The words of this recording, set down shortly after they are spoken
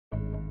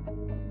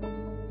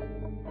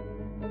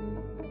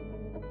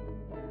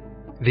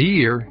The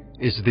ear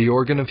is the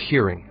organ of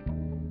hearing.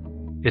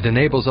 It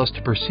enables us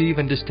to perceive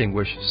and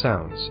distinguish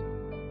sounds.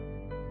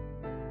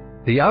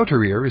 The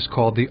outer ear is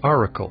called the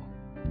auricle.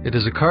 It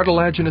is a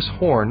cartilaginous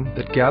horn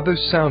that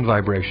gathers sound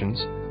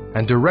vibrations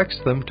and directs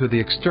them to the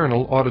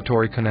external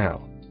auditory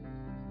canal.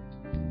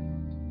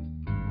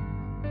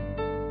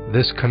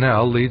 This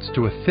canal leads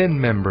to a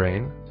thin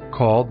membrane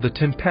called the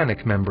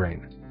tympanic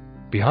membrane,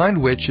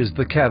 behind which is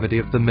the cavity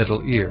of the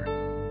middle ear.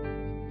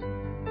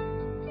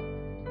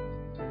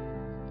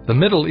 The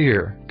middle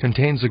ear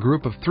contains a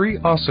group of 3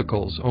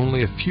 ossicles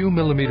only a few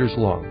millimeters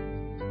long: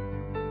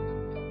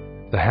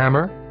 the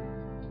hammer,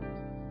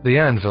 the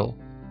anvil,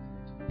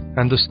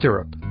 and the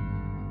stirrup.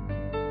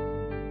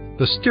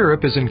 The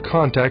stirrup is in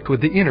contact with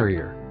the inner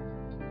ear,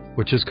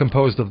 which is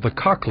composed of the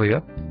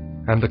cochlea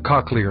and the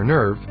cochlear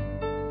nerve,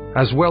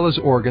 as well as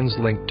organs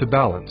linked to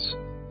balance.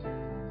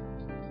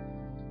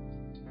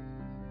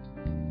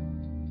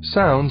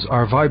 Sounds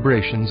are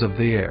vibrations of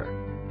the air.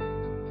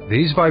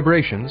 These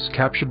vibrations,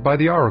 captured by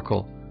the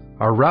auricle,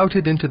 are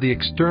routed into the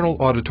external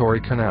auditory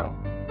canal.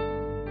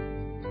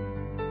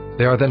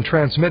 They are then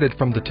transmitted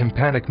from the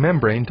tympanic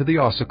membrane to the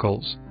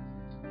ossicles,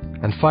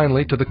 and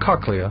finally to the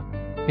cochlea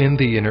in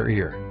the inner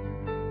ear.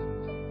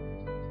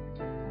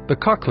 The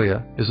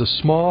cochlea is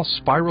a small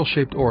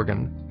spiral-shaped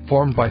organ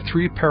formed by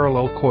 3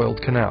 parallel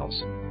coiled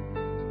canals: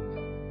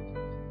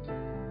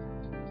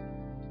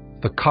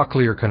 the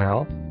cochlear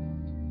canal,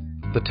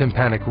 the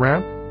tympanic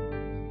ramp,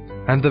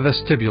 and the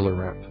vestibular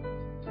ramp.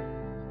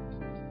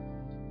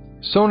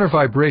 Sonar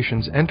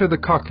vibrations enter the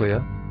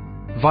cochlea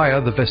via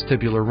the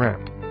vestibular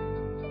ramp.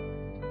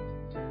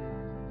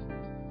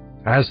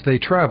 As they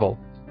travel,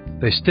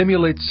 they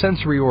stimulate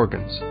sensory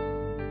organs,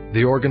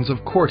 the organs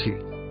of Corti,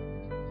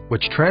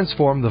 which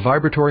transform the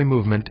vibratory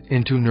movement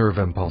into nerve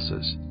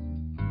impulses.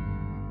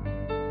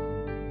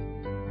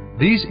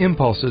 These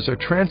impulses are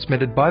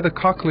transmitted by the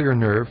cochlear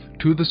nerve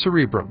to the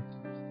cerebrum,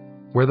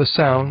 where the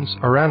sounds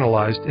are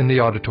analyzed in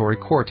the auditory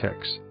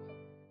cortex.